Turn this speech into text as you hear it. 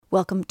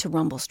Welcome to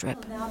Rumble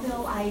Strip. Now,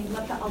 Bill, I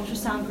let the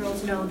ultrasound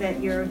girls know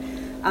that you're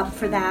up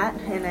for that,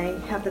 and I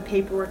have the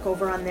paperwork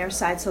over on their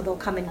side, so they'll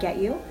come and get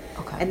you.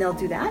 Okay. And they'll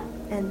do that,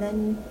 and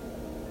then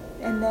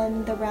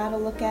the rad will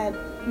look at,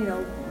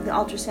 the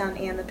ultrasound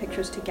and the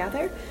pictures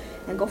together,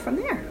 and go from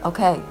there.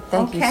 Okay,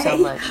 thank you so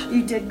much.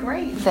 You did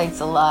great.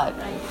 Thanks a lot.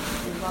 Right.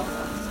 You're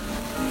welcome.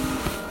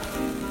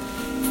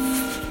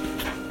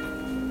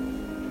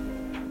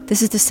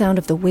 This is the sound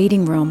of the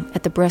waiting room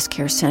at the Breast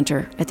Care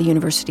Center at the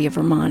University of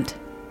Vermont.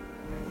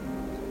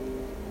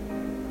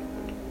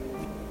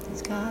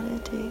 He's gotta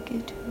take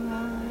it to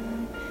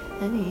ride,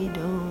 and he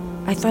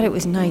don't. I thought it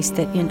was nice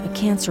that in a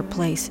cancer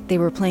place, they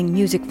were playing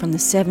music from the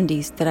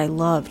 70s that I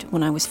loved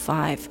when I was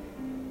 5.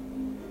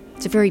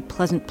 It's a very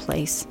pleasant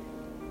place.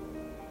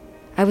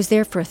 I was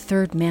there for a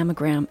third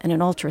mammogram and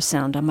an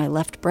ultrasound on my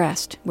left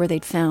breast, where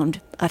they'd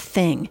found a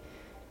thing.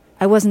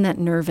 I wasn't that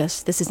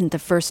nervous. This isn't the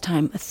first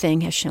time a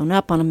thing has shown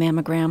up on a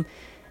mammogram,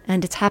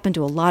 and it's happened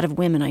to a lot of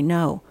women I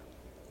know.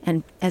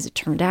 And as it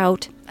turned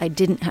out, I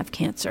didn't have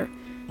cancer.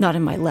 Not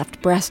in my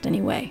left breast,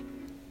 anyway.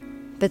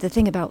 But the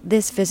thing about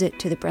this visit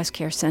to the Breast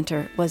Care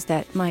Center was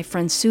that my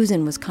friend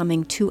Susan was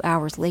coming 2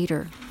 hours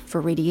later for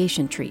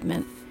radiation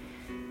treatment.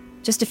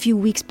 Just a few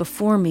weeks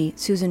before me,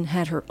 Susan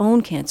had her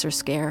own cancer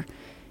scare,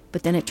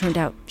 but then it turned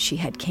out she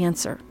had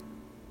cancer.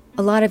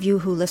 A lot of you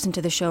who listen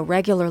to the show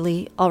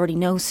regularly already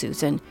know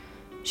Susan.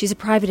 She's a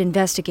private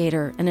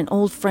investigator and an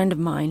old friend of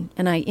mine,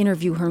 and I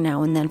interview her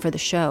now and then for the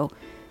show.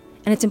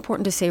 And it's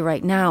important to say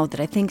right now that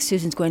I think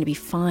Susan's going to be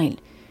fine.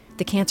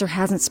 The cancer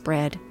hasn't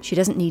spread, she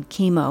doesn't need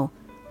chemo,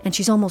 and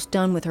she's almost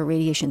done with her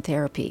radiation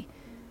therapy.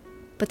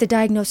 But the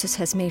diagnosis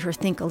has made her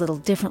think a little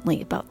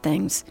differently about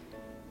things.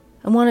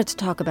 I wanted to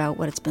talk about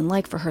what it's been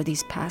like for her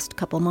these past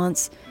couple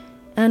months,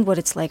 and what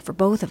it's like for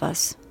both of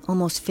us,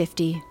 almost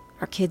 50,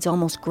 our kids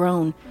almost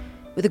grown,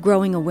 with a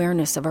growing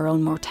awareness of our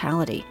own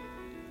mortality.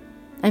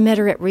 I met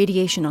her at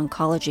Radiation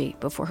Oncology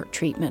before her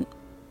treatment.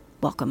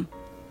 Welcome.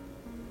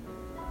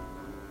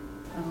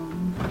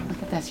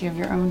 Look at this. You have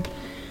your own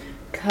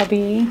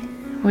cubby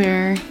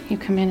where you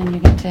come in and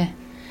you get to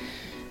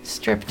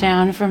strip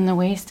down from the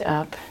waist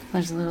up.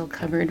 There's a little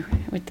cupboard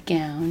with the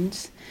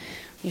gowns.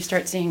 You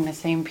start seeing the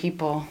same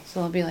people. So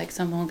there'll be like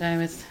some old guy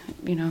with,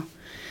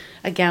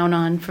 a gown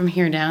on from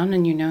here down,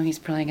 and he's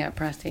probably got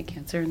prostate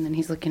cancer, and then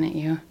he's looking at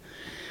you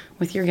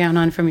with your gown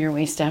on from your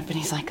waist up, and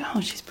he's like,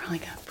 oh, she's probably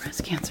got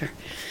breast cancer.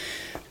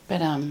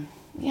 But,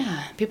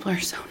 people are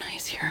so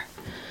nice here.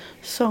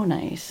 So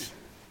nice.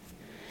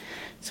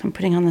 So I'm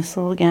putting on this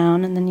little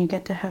gown, and then you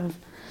get to have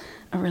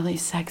a really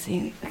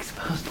sexy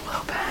exposed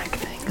low back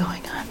thing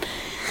going on.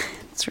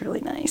 It's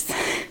really nice.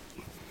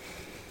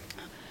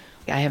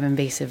 I have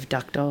invasive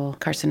ductal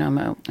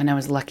carcinoma, and I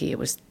was lucky. It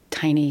was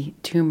tiny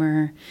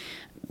tumor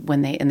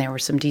and there were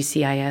some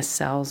DCIS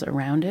cells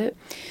around it.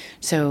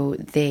 So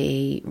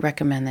they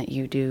recommend that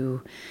you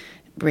do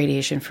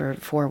radiation for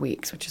 4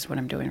 weeks, which is what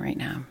I'm doing right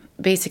now.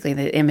 Basically,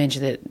 the image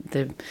that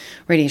the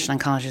radiation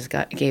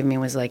oncologist gave me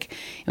was like,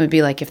 it would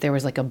be like if there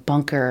was like a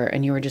bunker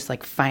and you were just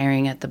like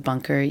firing at the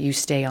bunker, you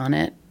stay on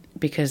it,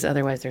 because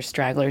otherwise there's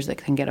stragglers that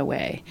can get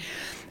away.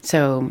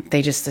 So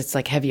it's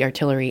like heavy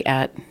artillery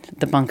at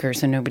the bunker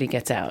so nobody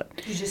gets out.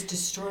 You just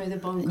destroy the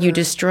bunker. You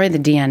destroy the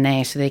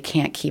DNA so they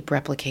can't keep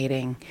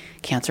replicating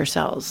cancer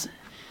cells.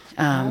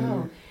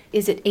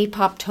 Is it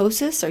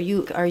apoptosis?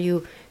 Are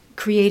you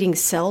creating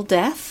cell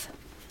death?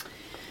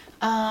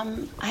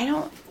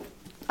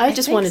 I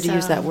just wanted to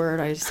use that word.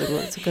 I just said, well,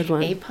 it's a good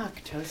one.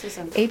 Apoptosis?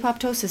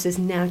 Apoptosis is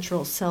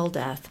natural cell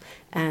death,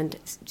 and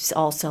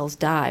all cells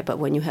die. But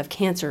when you have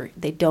cancer,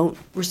 they don't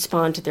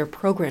respond to their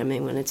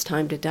programming when it's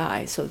time to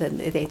die, so then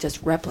they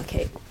just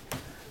replicate.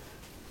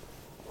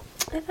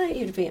 I thought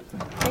you'd be...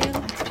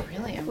 That's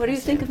really impressive. What do you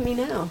think of me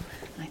now?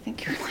 I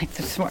think you're like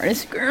the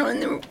smartest girl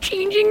in the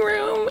changing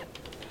room.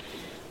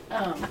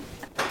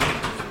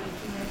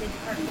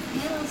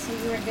 Panel, so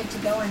you were good to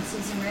go on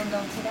Susan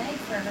Randall today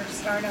for her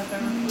start of her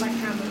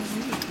electron boost.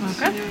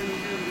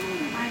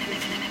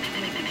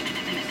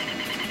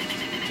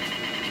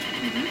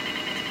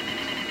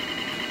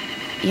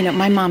 Okay.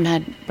 My mom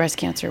had breast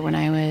cancer when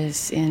I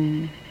was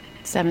in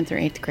 7th or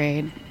 8th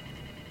grade.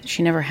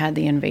 She never had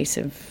the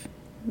invasive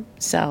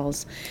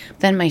cells.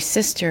 Then my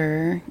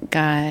sister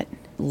got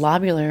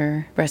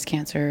lobular breast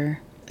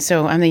cancer.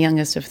 So I'm the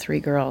youngest of 3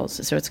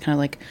 girls. So it's kind of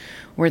like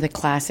we're the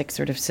classic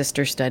sort of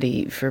sister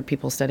study for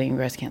people studying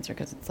breast cancer,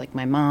 because it's like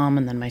my mom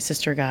and then my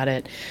sister got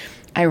it.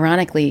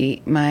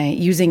 Ironically,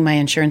 using my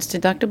insurance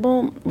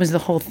deductible was the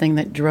whole thing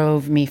that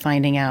drove me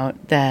finding out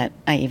that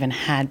I even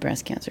had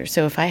breast cancer.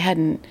 So if I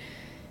hadn't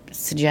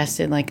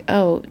suggested like,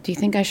 oh, do you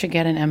think I should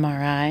get an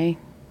MRI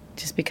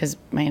just because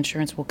my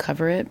insurance will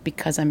cover it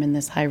because I'm in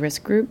this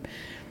high-risk group,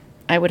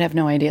 I would have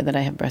no idea that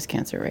I have breast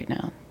cancer right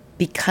now.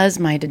 Because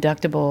my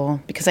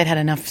deductible, because I'd had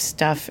enough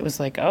stuff, it was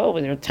like, oh,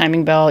 your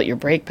timing belt, your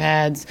brake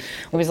pads.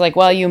 It was like,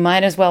 well, you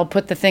might as well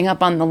put the thing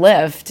up on the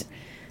lift.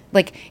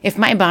 Like, if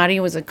my body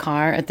was a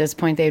car at this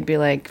point, they'd be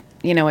like,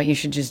 you know what, you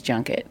should just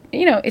junk it.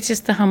 It's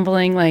just the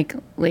humbling, like,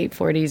 late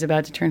 40s,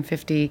 about to turn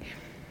 50.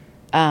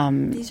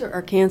 These are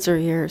our cancer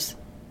years.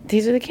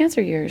 these are the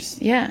cancer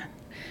years. Yeah.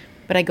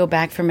 But I go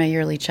back for my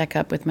yearly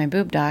checkup with my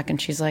boob doc,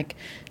 and she's like,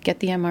 get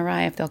the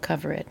MRI if they'll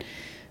cover it.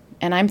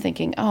 And I'm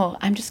thinking, oh,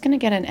 I'm just going to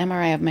get an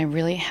MRI of my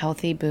really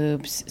healthy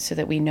boobs so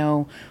that we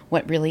know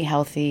what really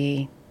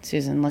healthy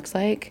Susan looks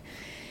like.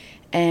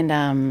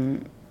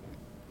 And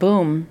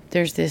boom,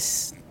 there's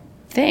this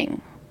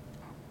thing.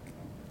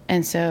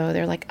 And so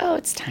they're like, oh,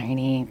 it's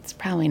tiny. It's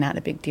probably not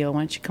a big deal.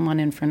 Why don't you come on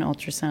in for an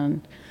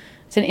ultrasound?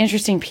 It's an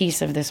interesting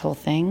piece of this whole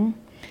thing,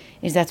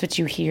 is that's what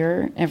you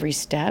hear every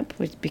step,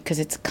 because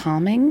it's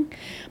calming.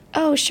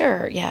 Oh,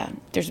 sure, yeah,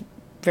 there's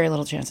very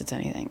little chance it's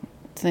anything.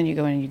 So then you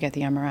go in and you get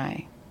the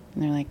MRI.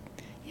 And they're like,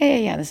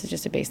 yeah, this is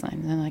just a baseline.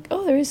 And they're like,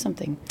 oh, there is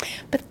something.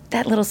 But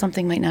that little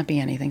something might not be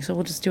anything, so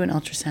we'll just do an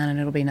ultrasound and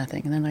it'll be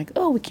nothing. And they're like,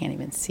 oh, we can't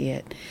even see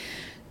it.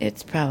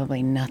 It's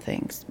probably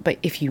nothing. But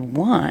if you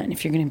want,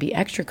 if you're going to be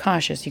extra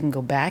cautious, you can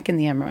go back in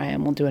the MRI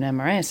and we'll do an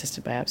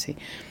MRI-assisted biopsy.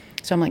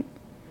 So I'm like,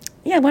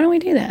 yeah, why don't we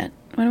do that?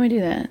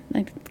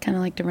 I kind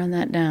of like to run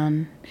that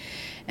down.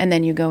 And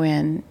then you go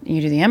in, and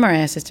you do the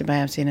MRI-assisted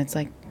biopsy, and it's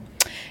like,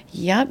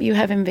 yep, you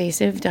have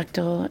invasive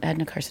ductal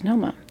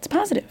adenocarcinoma. It's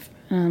positive.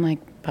 And I'm like,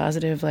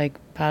 positive like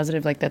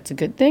that's a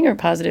good thing, or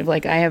positive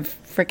like I have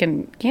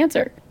frickin'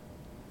 cancer?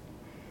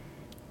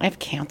 I have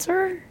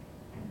cancer?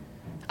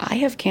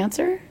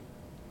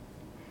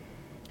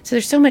 So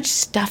there's so much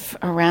stuff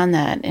around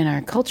that in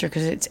our culture,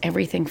 because it's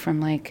everything from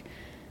like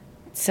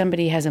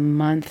somebody has a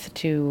month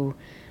to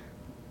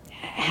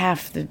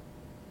half the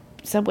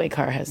subway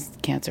car has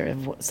cancer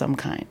of some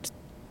kind.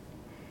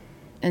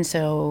 And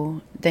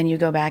so then you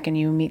go back and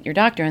you meet your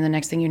doctor, and the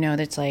next thing you know,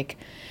 that's like,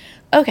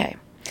 okay,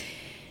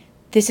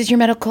 this is your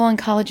medical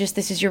oncologist,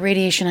 this is your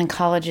radiation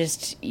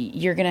oncologist,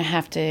 you're going to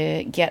have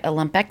to get a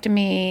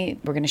lumpectomy,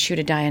 we're going to shoot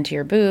a dye into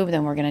your boob,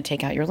 then we're going to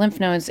take out your lymph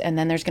nodes, and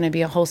then there's going to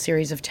be a whole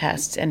series of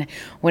tests. And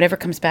whatever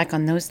comes back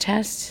on those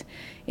tests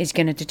is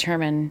going to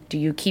determine, do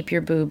you keep your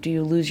boob, do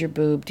you lose your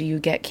boob, do you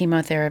get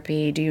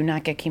chemotherapy, do you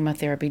not get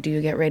chemotherapy, do you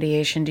get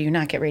radiation, do you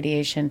not get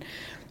radiation,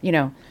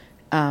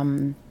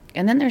 and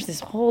then there's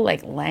this whole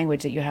like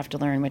language that you have to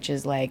learn, which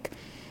is like,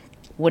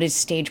 what is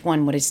stage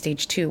 1? What is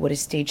stage 2? What is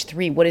stage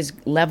 3? What is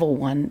level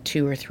 1,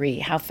 2, or 3?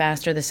 How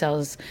fast are the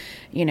cells?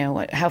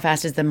 How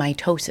fast is the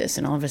mitosis?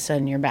 And all of a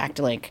sudden you're back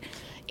to like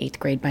 8th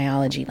grade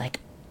biology. Like,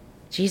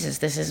 Jesus,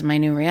 this is my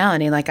new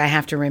reality. Like, I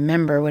have to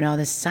remember what all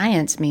this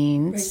science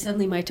means. Right,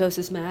 suddenly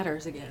mitosis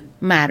matters again.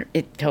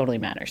 It totally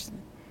matters.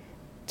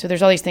 So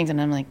there's all these things,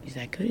 and I'm like, is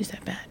that good? Is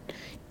that bad?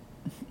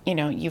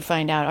 You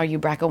find out, are you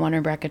BRCA1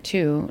 or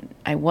BRCA2?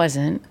 I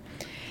wasn't.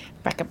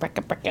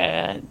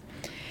 BRCA.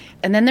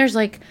 And then there's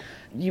like,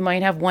 you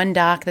might have one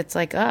doc that's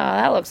like, oh,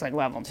 that looks like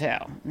level 2.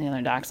 And the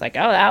other doc's like,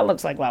 oh, that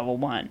looks like level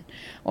 1.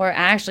 Or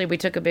actually, we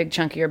took a big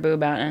chunk of your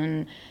boob out,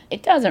 and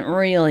it doesn't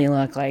really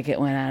look like it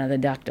went out of the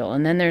ductal.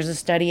 And then there's a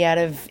study out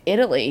of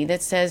Italy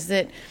that says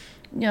that,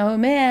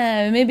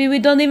 man, maybe we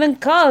don't even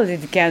call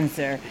it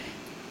cancer.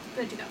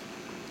 Good to go.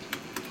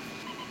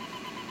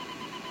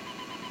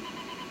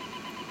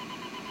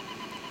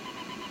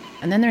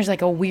 And then there's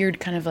like a weird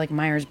kind of like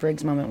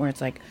Myers-Briggs moment where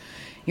it's like,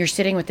 you're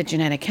sitting with the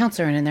genetic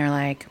counselor, and they're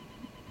like,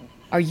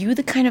 are you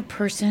the kind of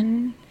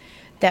person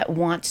that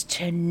wants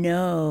to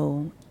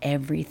know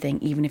everything,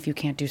 even if you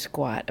can't do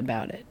squat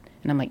about it?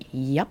 And I'm like,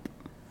 yep,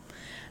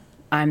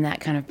 I'm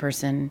that kind of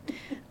person.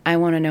 I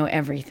want to know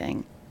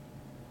everything.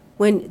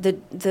 When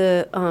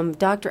the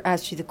doctor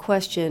asked you the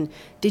question,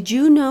 did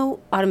you know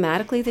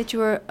automatically that you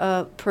were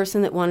a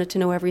person that wanted to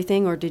know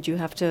everything, or did you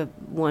have to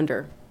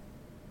wonder?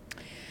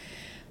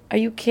 Are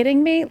you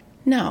kidding me?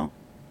 No.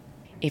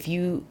 If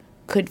you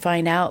could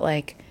find out,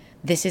 like,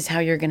 this is how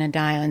you're going to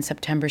die on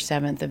September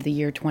 7th of the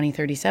year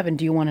 2037,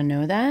 do you want to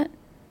know that?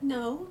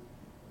 No.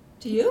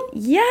 Do you?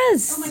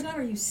 Yes. Oh my God,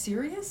 are you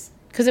serious?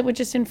 Because it would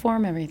just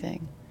inform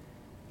everything.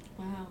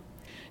 Wow.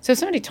 So if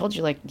somebody told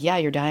you, like, yeah,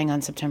 you're dying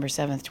on September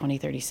 7th,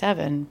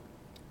 2037,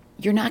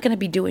 you're not going to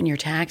be doing your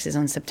taxes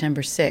on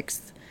September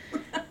 6th,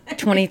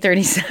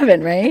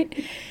 2037,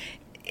 right?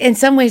 In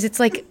some ways, it's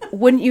like,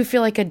 wouldn't you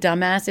feel like a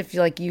dumbass if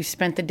you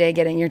spent the day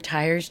getting your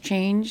tires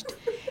changed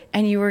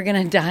and you were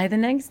going to die the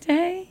next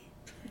day?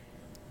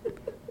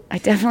 I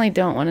definitely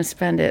don't want to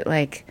spend it,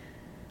 like,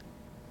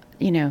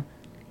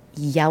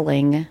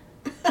 yelling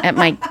at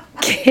my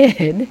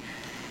kid.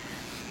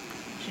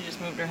 She just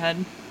moved her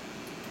head.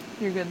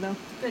 You're good, though?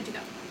 Good to go.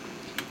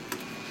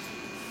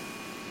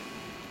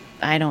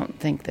 I don't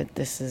think that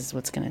this is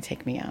what's going to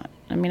take me out.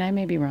 I mean, I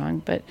may be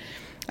wrong, but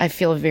I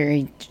feel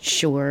very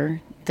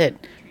sure that,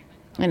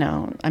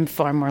 I'm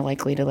far more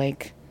likely to,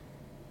 like,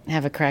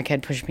 have a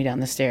crackhead push me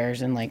down the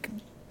stairs and, like,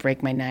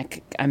 break my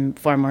neck. I'm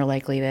far more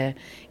likely to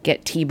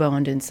get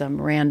T-boned in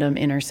some random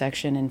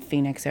intersection in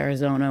Phoenix,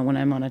 Arizona when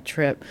I'm on a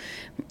trip.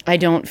 I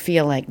don't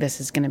feel like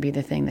this is going to be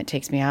the thing that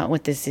takes me out.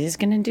 What this is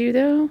going to do,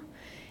 though,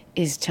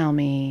 is tell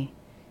me,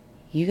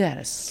 you got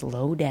to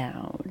slow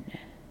down.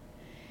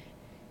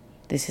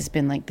 This has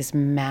been like this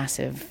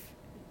massive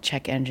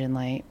check engine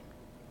light.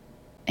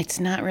 It's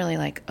not really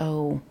like,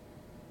 oh,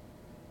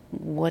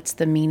 what's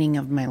the meaning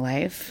of my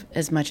life?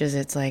 As much as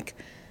it's like,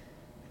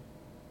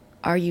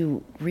 are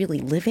you really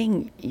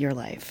living your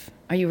life?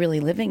 Are you really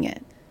living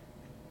it?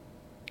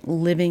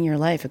 Living your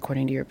life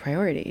according to your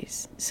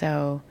priorities.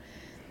 So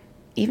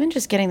even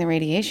just getting the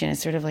radiation is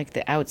sort of like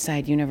the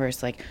outside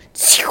universe, like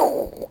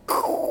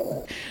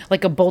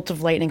a bolt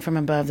of lightning from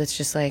above that's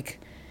just like,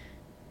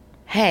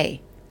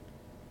 hey,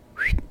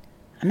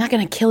 I'm not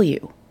going to kill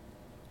you.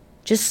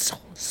 Just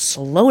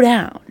slow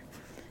down.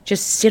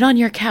 Just sit on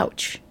your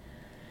couch.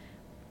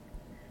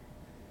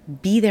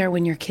 Be there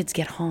when your kids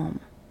get home.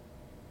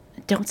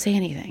 Don't say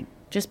anything.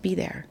 Just be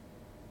there.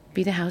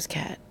 Be the house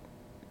cat.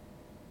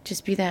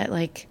 Just be that,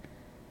 like,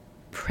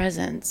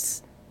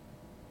 presence.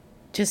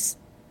 Just,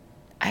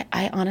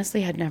 I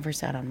honestly had never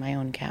sat on my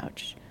own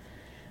couch.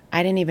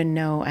 I didn't even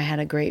know I had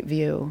a great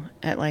view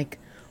at, like,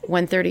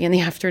 1:30 in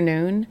the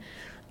afternoon.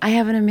 I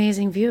have an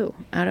amazing view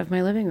out of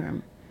my living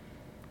room.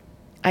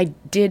 I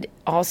did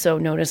also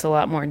notice a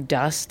lot more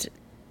dust.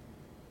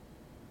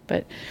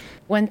 But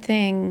one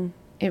thing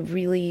it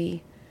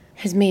really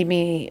has made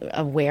me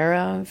aware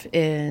of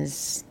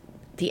is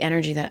the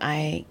energy that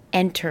I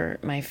enter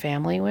my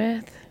family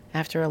with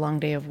after a long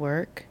day of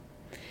work.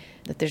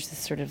 That there's this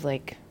sort of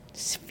like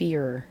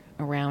sphere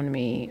around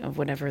me of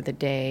whatever the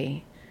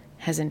day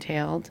has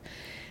entailed.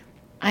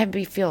 I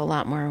feel a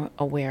lot more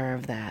aware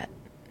of that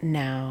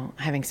now,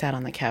 having sat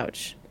on the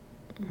couch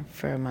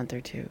for a month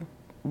or two,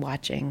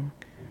 watching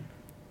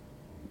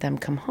them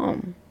come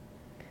home.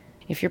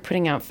 If you're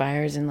putting out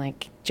fires and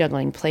like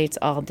juggling plates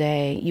all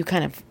day, you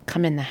kind of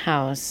come in the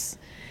house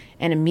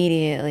and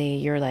immediately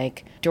you're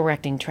like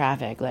directing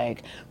traffic,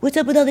 like, what's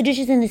up with all the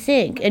dishes in the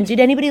sink? And did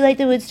anybody light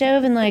the wood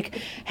stove? And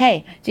like,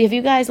 hey, have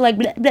you guys like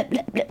blah, blah,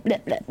 blah, blah, blah,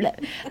 blah, blah.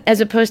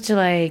 As opposed to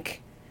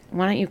like,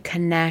 why don't you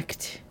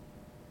connect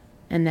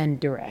and then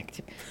direct?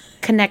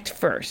 Connect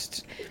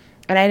first.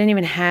 And I didn't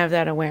even have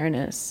that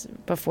awareness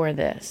before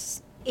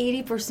this.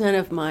 80%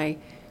 of my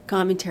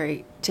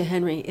commentary to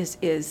Henry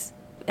is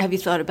have you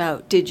thought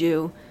about, did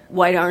you,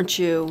 why aren't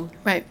you?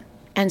 Right.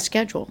 And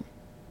schedule.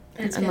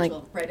 And schedule, like,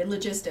 right, and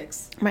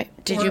logistics. Right.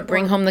 Did you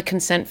bring home the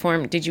consent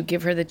form? Did you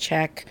give her the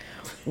check?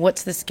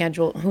 What's the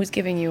schedule? Who's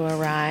giving you a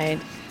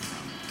ride?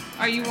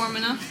 Are you warm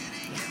enough?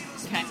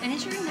 Okay. And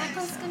is your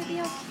necklace going to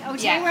be okay? Oh,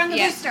 today Yeah, we're on the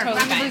booster. totally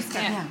We're on the fine.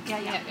 booster.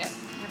 Yeah.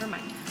 Never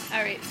mind.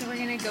 All right, so we're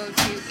going to go to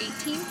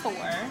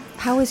 18.4.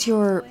 How has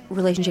your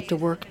relationship to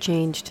work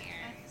changed?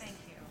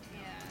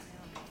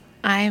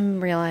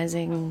 I'm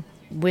realizing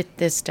with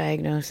this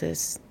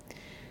diagnosis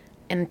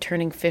and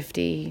turning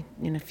 50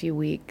 in a few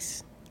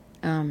weeks,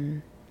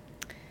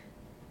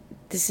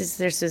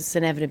 there's this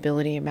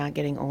inevitability about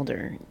getting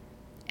older.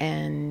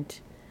 And,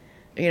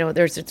 you know,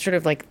 there's sort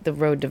of like the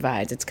road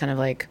divides. It's kind of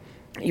like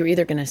you're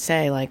either going to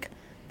say, like,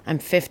 I'm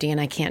 50 and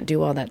I can't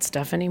do all that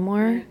stuff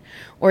anymore,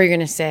 or you're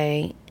going to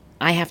say,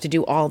 I have to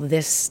do all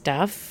this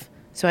stuff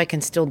so I can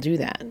still do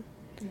that.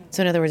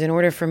 So in other words, in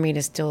order for me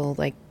to still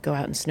like go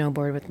out and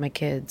snowboard with my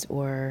kids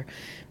or,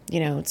 you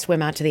know,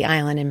 swim out to the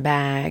island and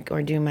back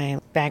or do my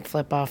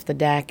backflip off the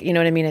deck, you know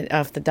what I mean,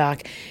 off the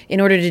dock,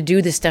 in order to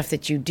do the stuff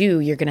that you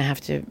do, you're going to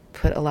have to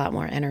put a lot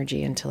more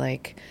energy into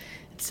like,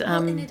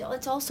 and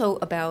it's also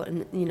about,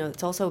 and you know,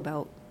 it's also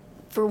about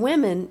for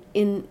women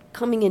in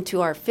coming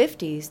into our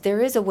 50s, there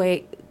is a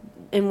way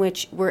in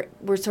which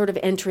we're sort of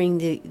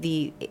entering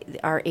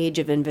our age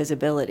of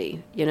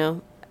invisibility, you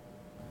know?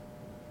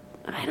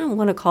 I don't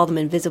want to call them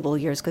invisible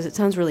years because it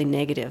sounds really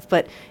negative,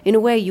 but in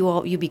a way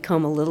you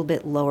become a little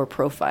bit lower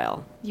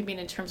profile. You mean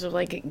in terms of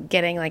like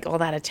getting like all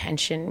that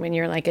attention when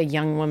you're like a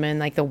young woman,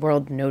 like the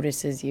world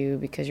notices you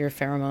because your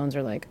pheromones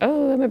are like,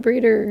 oh, I'm a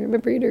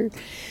breeder.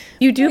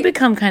 You do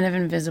become kind of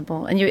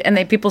invisible,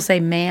 and people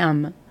say,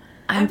 ma'am.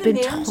 I've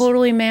been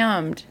totally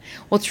mammed.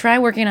 Well, try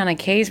working on a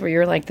case where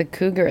you're like the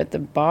cougar at the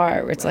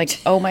bar, where it's like,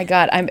 oh my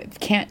God, I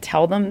can't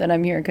tell them that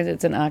I'm here because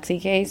it's an oxy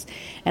case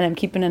and I'm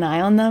keeping an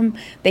eye on them.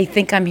 They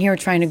think I'm here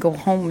trying to go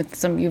home with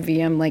some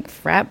UVM like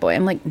frat boy.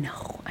 I'm like,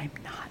 no, I'm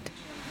not.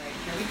 Right,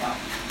 here we go.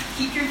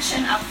 Keep your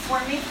chin up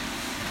for me.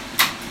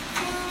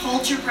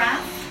 Hold your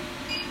breath.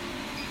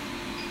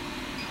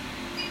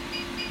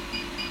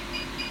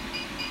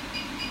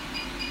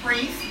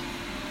 Breathe.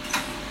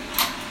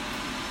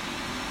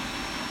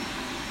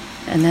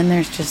 And then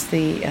there's just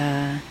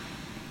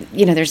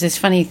there's this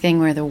funny thing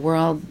where the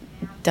world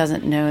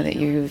doesn't know that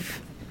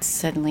you've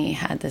suddenly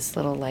had this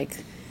little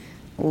like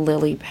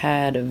lily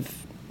pad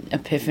of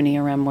epiphany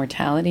around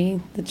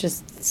mortality that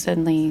just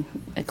suddenly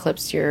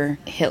eclipsed your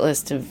hit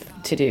list of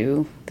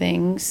to-do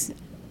things.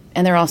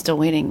 And they're all still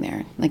waiting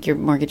there. Like your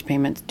mortgage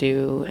payment's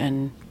due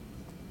and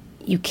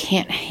you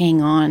can't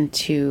hang on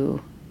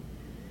to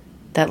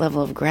that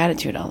level of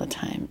gratitude all the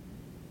time.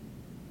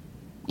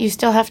 You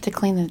still have to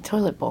clean the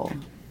toilet bowl.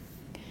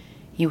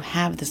 You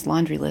have this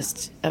laundry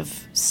list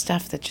of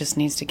stuff that just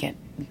needs to get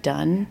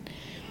done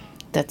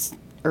that's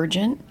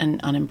urgent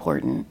and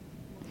unimportant.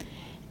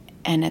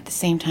 And at the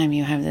same time,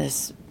 you have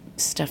this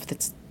stuff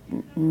that's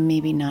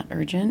maybe not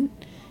urgent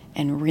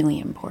and really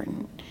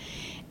important.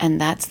 And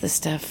that's the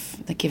stuff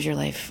that gives your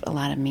life a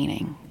lot of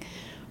meaning.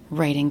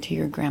 Writing to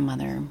your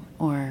grandmother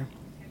or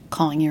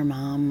calling your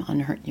mom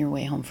on your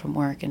way home from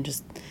work and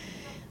just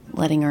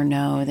letting her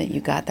know that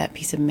you got that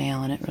piece of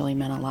mail and it really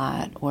meant a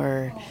lot,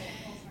 or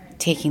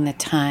taking the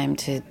time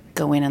to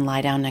go in and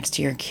lie down next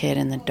to your kid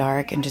in the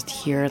dark and just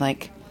hear,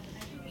 like,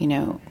 you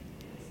know,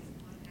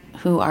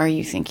 who are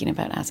you thinking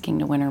about asking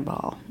to winter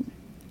ball?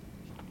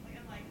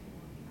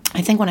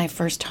 I think when I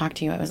first talked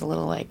to you, I was a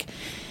little like,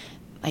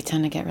 I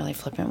tend to get really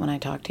flippant when I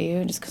talk to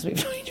you just because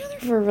we've known each other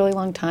for a really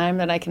long time,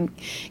 that I can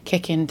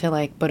kick into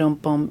like,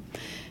 ba-dum-bum.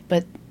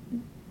 But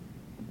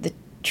the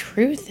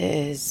truth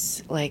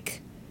is,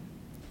 like,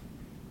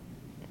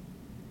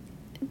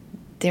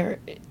 there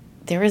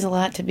is a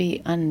lot to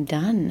be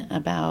undone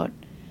about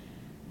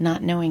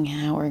not knowing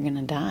how we're going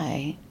to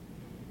die.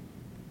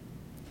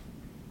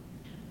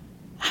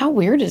 How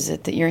weird is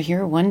it that you're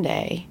here one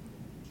day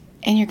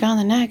and you're gone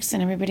the next,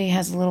 and everybody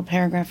has a little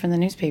paragraph in the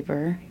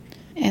newspaper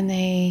and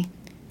they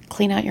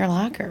clean out your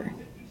locker,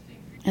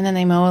 and then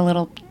they mow a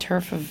little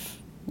turf of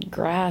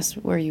grass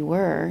where you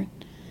were,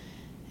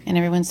 and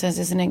everyone says,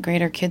 isn't it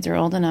great our kids are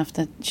old enough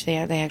that they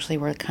actually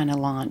were kind of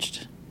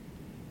launched.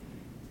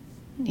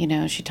 You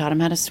know, she taught them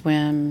how to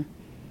swim.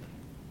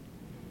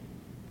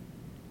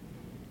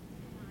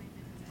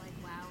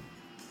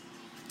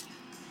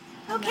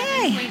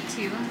 Okay. Weight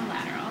 2 on the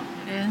lateral.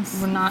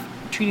 We're not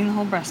treating the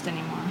whole breast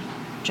anymore.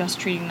 Just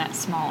treating that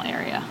small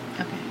area.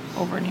 Okay.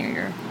 Over near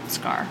your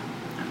scar.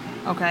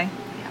 Okay. Okay?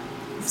 Yeah.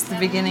 It's the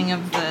beginning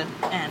of the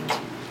end.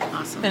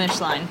 Awesome. Finish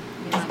line.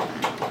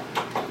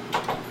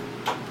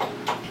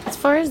 As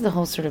far as the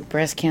whole sort of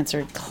breast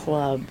cancer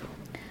club,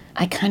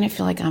 I kind of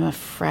feel like I'm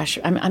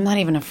I'm not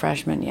even a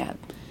freshman yet.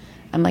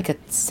 I'm like a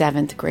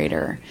 7th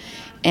grader.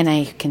 And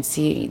I can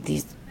see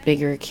these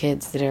bigger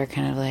kids that are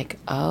kind of like,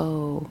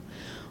 oh,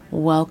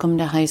 welcome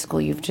to high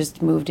school. You've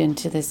just moved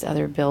into this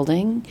other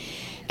building.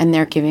 And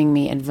they're giving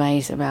me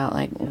advice about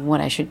like what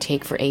I should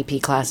take for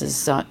AP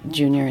classes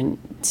junior and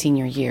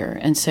senior year.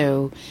 And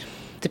so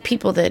the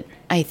people that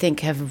I think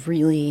have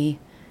really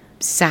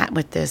sat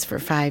with this for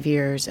 5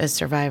 years as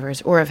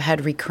survivors or have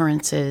had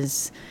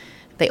recurrences,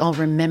 they all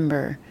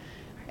remember.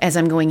 As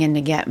I'm going in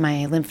to get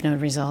my lymph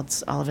node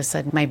results, all of a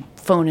sudden my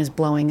phone is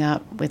blowing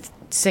up with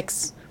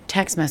 6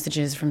 text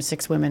messages from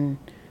 6 women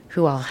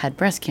who all had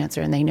breast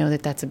cancer, and they know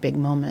that that's a big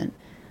moment.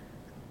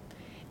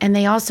 And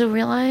they also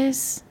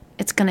realize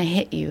it's going to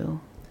hit you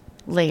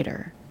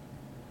later.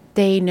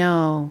 They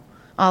know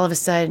all of a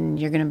sudden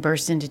you're going to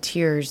burst into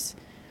tears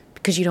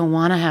because you don't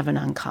want to have an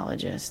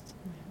oncologist.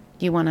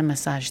 You want a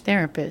massage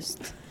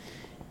therapist.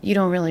 You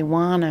don't really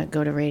want to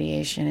go to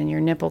radiation, and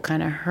your nipple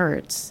kind of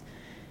hurts,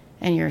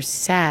 and you're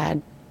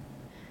sad.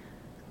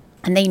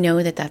 And they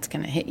know that that's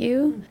going to hit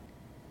you.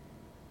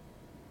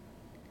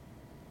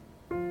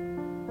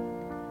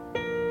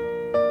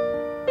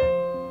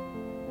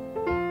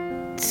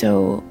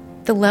 So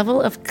the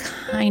level of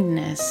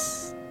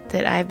kindness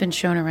that I've been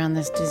shown around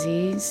this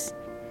disease,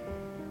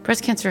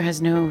 breast cancer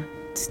has no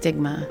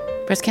stigma.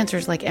 Breast cancer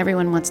is like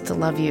everyone wants to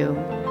love you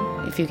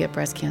if you get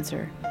breast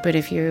cancer. But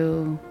if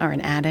you are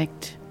an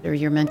addict, or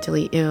you're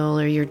mentally ill,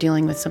 or you're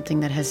dealing with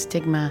something that has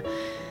stigma,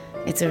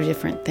 it's a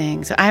different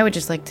thing. So I would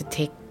just like to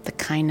take the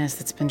kindness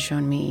that's been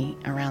shown me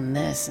around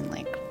this and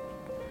like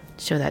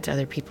show that to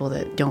other people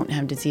that don't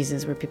have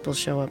diseases, where people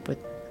show up with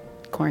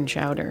corn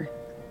chowder,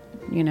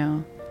 you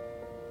know?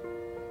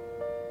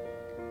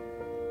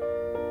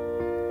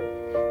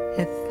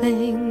 I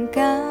think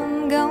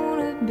I'm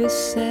gonna be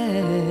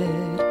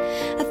sad.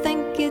 I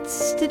think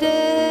it's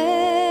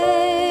today.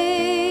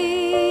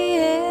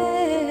 Yeah.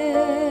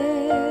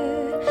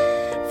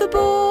 The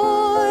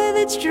boy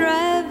that's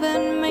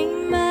driving me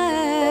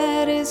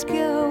mad is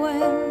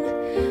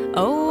going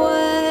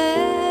away.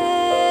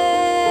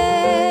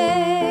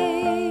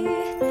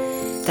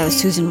 That was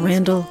Susan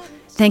Randall.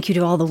 Thank you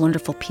to all the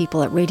wonderful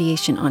people at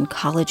Radiation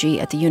Oncology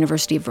at the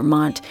University of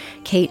Vermont,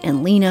 Kate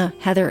and Lena,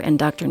 Heather and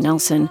Dr.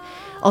 Nelson.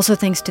 Also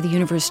thanks to the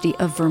University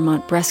of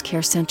Vermont Breast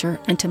Care Center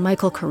and to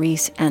Michael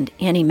Carisse and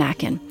Annie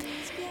Mackin.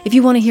 If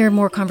you want to hear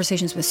more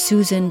conversations with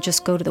Susan,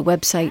 just go to the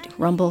website,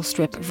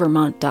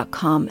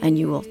 rumblestripvermont.com, and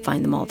you will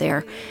find them all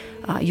there.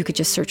 You could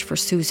just search for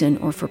Susan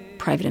or for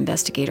Private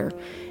Investigator.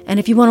 And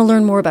if you want to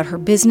learn more about her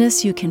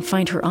business, you can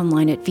find her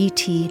online at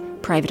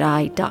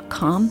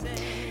vtprivateeye.com.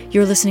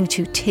 You're listening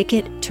to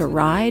Ticket to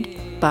Ride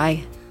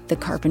by The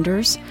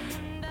Carpenters.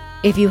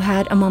 If you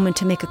had a moment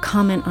to make a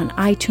comment on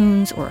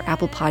iTunes or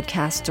Apple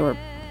Podcasts or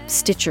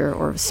Stitcher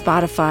or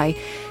Spotify,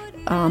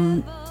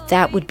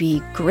 that would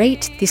be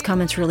great. These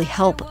comments really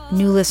help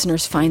new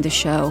listeners find the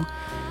show.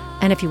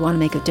 And if you want to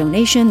make a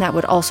donation, that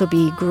would also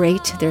be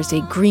great. There's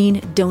a green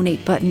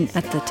donate button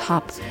at the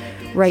top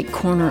right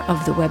corner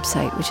of the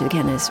website, which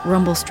again is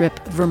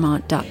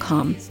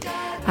rumblestripvermont.com.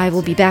 I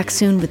will be back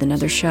soon with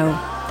another show.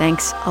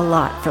 Thanks a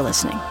lot for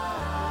listening.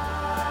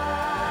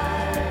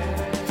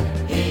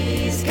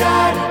 He's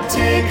got a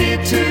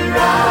ticket to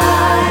ride.